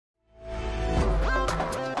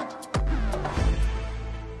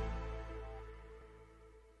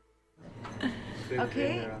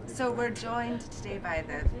Okay, so we're joined today by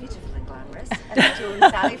the beautiful and glamorous Joe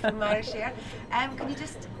and Sally from Mirashare. Can you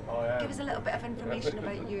just give us a little bit of information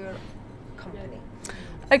about your company?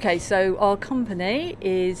 Okay, so our company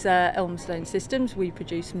is Elmstone Systems. We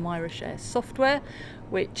produce Mirashare software,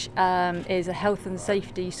 which is a health and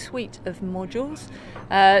safety suite of modules,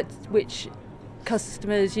 which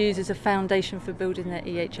customers use as a foundation for building their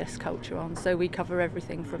EHS culture on. So we cover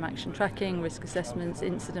everything from action tracking, risk assessments,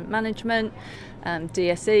 incident management,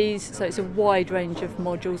 DSEs. So it's a wide range of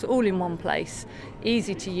modules all in one place.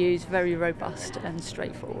 Easy to use, very robust and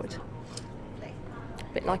straightforward.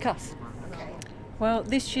 A bit like us. Well,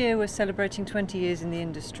 this year we're celebrating 20 years in the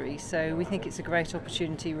industry, so we think it's a great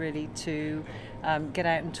opportunity really to get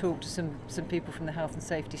out and talk to some people from the health and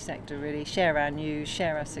safety sector, really share our news,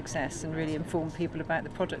 share our success and really inform people about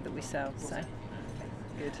the product that we sell. So.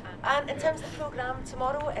 Good. And in terms of the programme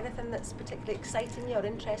tomorrow, anything that's particularly exciting you or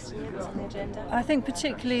interesting you that's on the agenda? I think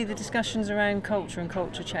particularly the discussions around culture and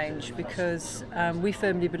culture change, because we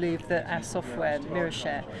firmly believe that our software,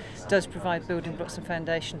 Mirashare, does provide building blocks and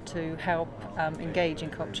foundation to help engage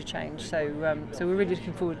in culture change. So we're really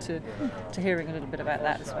looking forward to hearing a little bit about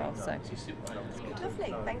that as well. So.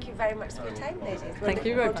 Lovely. Thank you very much for your time, ladies. Thank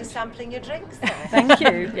you very much. Just sampling your drinks now. Thank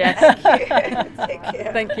you. Yes. Thank you. Take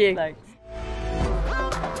care. Thank you. Thanks.